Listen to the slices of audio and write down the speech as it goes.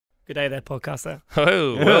Good day there, podcaster.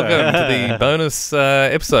 Oh, welcome to the bonus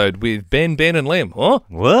episode with Ben, and Lim.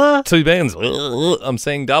 What? Two Bens. I'm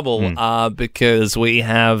saying double because we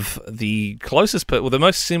have the closest, the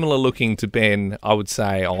most similar looking to Ben, I would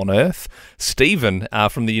say, on Earth, Stephen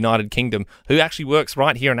from the United Kingdom, who actually works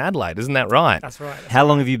right here in Adelaide. Isn't that right? That's right. How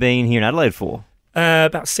long have you been here in Adelaide for?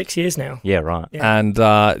 About 6 years now. Yeah, right. Yeah. And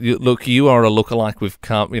look, you are a lookalike. We've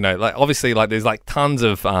come, like obviously, like there's like tons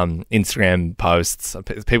of Instagram posts.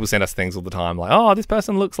 People send us things all the time, like, oh, this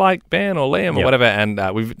person looks like Ben or Liam or whatever. And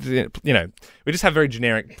we just have very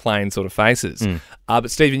generic, plain sort of faces.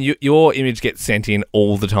 But Stephen, your image gets sent in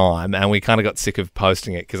all the time, and we kind of got sick of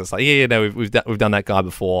posting it because it's like, we've done that guy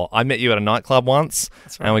before. I met you at a nightclub once,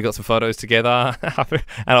 and we got some photos together,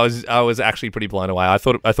 and I was actually pretty blown away. I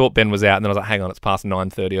thought Ben was out, and then I was like, hang on, it's past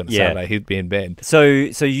 9:30 on a Saturday. He'd be in bed. So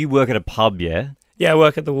you work at a pub, yeah? Yeah, I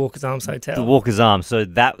work at the Walker's Arms Hotel. The Walker's Arms. So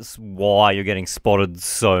that's why you're getting spotted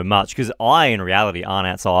so much. Because I, in reality, aren't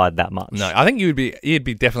outside that much. No, I think you'd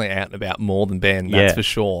be definitely out and about more than Ben. That's for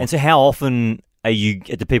sure. And so how often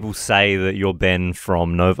do people say that you're Ben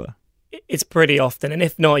from Nova? It's pretty often, and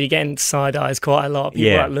if not, you're getting side eyes quite a lot.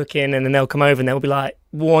 People are looking, and then they'll come over and they'll be like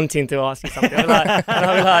wanting to ask you something. And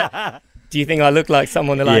I'll be like, do you think I look like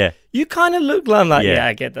someone? They're like, you kind of look like. I'm like, yeah,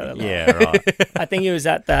 I get that a lot. Yeah, right. I think it was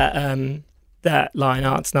at that Lion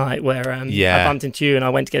Arts night where I bumped into you and I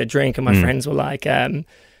went to get a drink, and my friends were like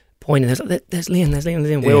pointing. There's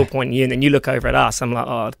Liam. We're all pointing at you, and then you look over at us. I'm like,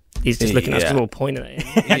 oh, he's just looking at us because we're all pointing at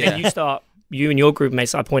him. And then you and your group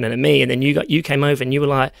mates started pointing at me, and then you came over and you were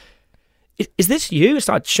like, is this you? It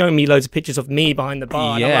started showing me loads of pictures of me behind the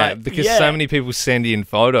bar. Yeah, because so many people send in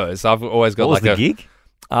photos. I've always got what was the gig?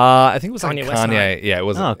 I think it was Kanye like West Kanye. night. Yeah, it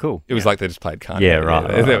was. Oh, cool. It was like they just played Kanye. Yeah,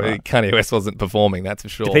 right. Kanye West wasn't performing, that's for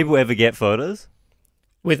sure. Do people ever get photos?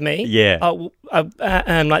 With me? Yeah.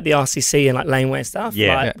 Like the RCC and like laneway stuff.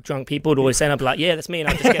 Yeah. Like drunk people would always say, and I'd be like, yeah, that's me. And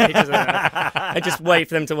I'd just get pictures of them. I'd just wait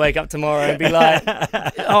for them to wake up tomorrow and be like,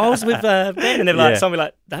 I was with Ben. And they're like, someone be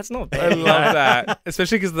like, that's not Ben. I love that.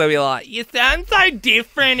 Especially because they'll be like, you sound so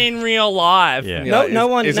different in real life. Yeah. No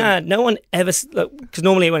one ever, because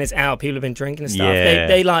normally when it's out, people have been drinking and stuff. Yeah.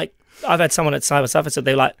 They like, I've had someone at Cyber Suffer, so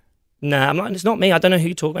they're like, nah, I'm like, it's not me. I don't know who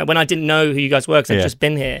you're talking about. When I didn't know who you guys were, because I'd just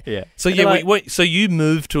been here. Yeah. So so you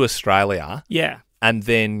moved to Australia. Yeah. And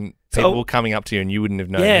then people were coming up to you, and you wouldn't have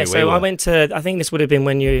known. Yeah. who we were. I went to. I think this would have been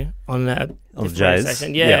when you on the Jays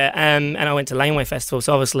station. Yeah. And I went to Laneway Festival,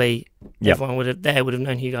 so obviously everyone would have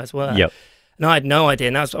known who you guys were. Yep. And I had no idea.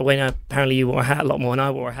 And that's when apparently you wore a hat a lot more than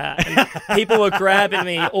I wore a hat. And people were grabbing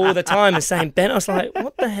me all the time and saying, Ben, I was like,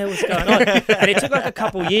 what the hell was going on? And it took like a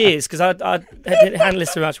couple of years because I didn't handle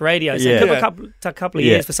this too much radio. So it took a couple of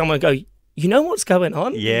years for someone to go, you know what's going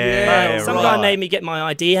on? Some guy made me get my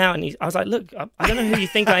ID out, and I was like, look, I don't know who you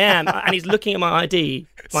think I am. And he's looking at my ID,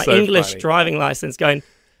 my English driving license, going,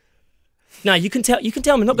 no, you can tell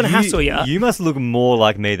I'm not going to hassle you. You must look more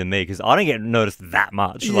like me than me because I don't get noticed that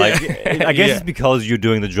much. Like, I guess it's because you're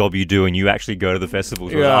doing the job you do and you actually go to the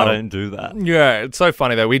festivals. I don't do that. Yeah, it's so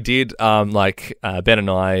funny though. We did Ben and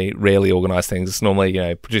I rarely organise things. It's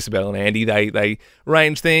normally producer Bell and Andy. They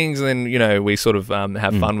arrange things, and then we sort of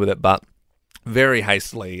have fun with it, but. Very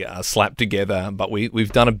hastily slapped together, but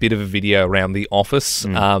we've done a bit of a video around the office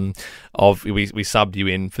we subbed you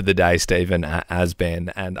in for the day, Stephen, as Ben,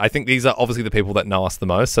 and I think these are obviously the people that know us the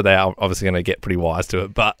most, so they are obviously going to get pretty wise to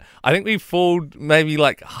it, but I think we fooled maybe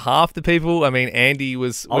like half the people. I mean, Andy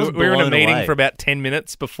we were in a meeting for about 10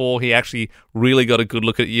 minutes before he actually really got a good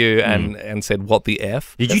look at you and said, what the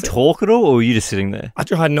F? Did you talk at all, or were you just sitting there? I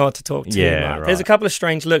tried not to talk too much. Right. There's a couple of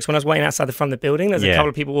strange looks when I was waiting outside the front of the building. There's a couple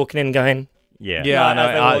of people walking in going, I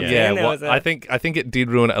know. I think it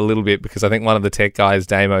did ruin it a little bit because I think one of the tech guys,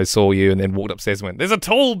 Damo, saw you and then walked upstairs and went, "There's a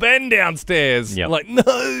tall Ben downstairs." Yep. I'm like,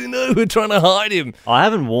 no, we're trying to hide him. I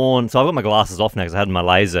haven't worn, so I've got my glasses off now because I had my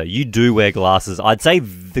laser. You do wear glasses. I'd say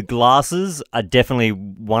the glasses are definitely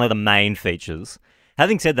one of the main features.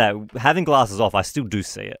 Having said that, having glasses off, I still do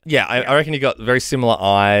see it. Yeah, I reckon you got very similar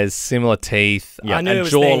eyes, similar teeth, and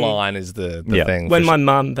jawline is the thing. When my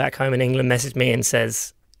mum back home in England messaged me and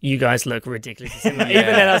says, you guys look ridiculously similar. Even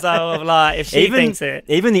then I was like, if she thinks it.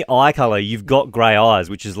 Even the eye colour, you've got grey eyes,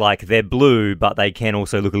 which is like they're blue, but they can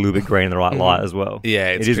also look a little bit green in the right light as well. Yeah,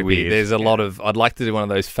 it is weird. There's a lot of, I'd like to do one of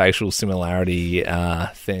those facial similarity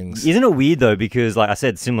things. Isn't it weird though? Because like I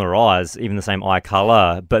said, similar eyes, even the same eye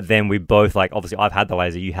colour, but then we both obviously I've had the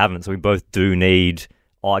laser, you haven't, so we both do need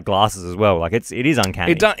glasses as well. Like it is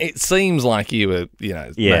uncanny. It seems like you were,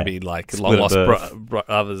 maybe like long lost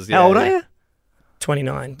brothers. How old are you?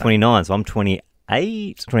 29. 29, so I'm 28.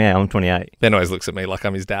 28. I'm 28. Ben always looks at me like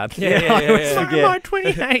I'm his dad. Yeah. So am I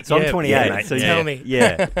 28? So I'm 28. yeah, so tell me.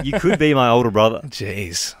 Yeah, you could be my older brother.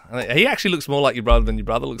 Jeez. He actually looks more like your brother than your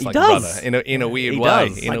brother looks He like does. your brother in a weird He way.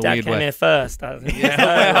 does. In My a dad weird came way. here first.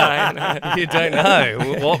 You don't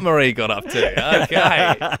know what Marie got up to.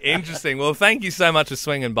 Okay, interesting. Well, thank you so much for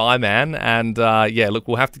swinging by, man. And look,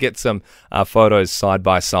 we'll have to get some photos side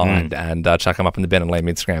by side and chuck them up in the Ben and Liam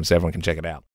Instagram so everyone can check it out.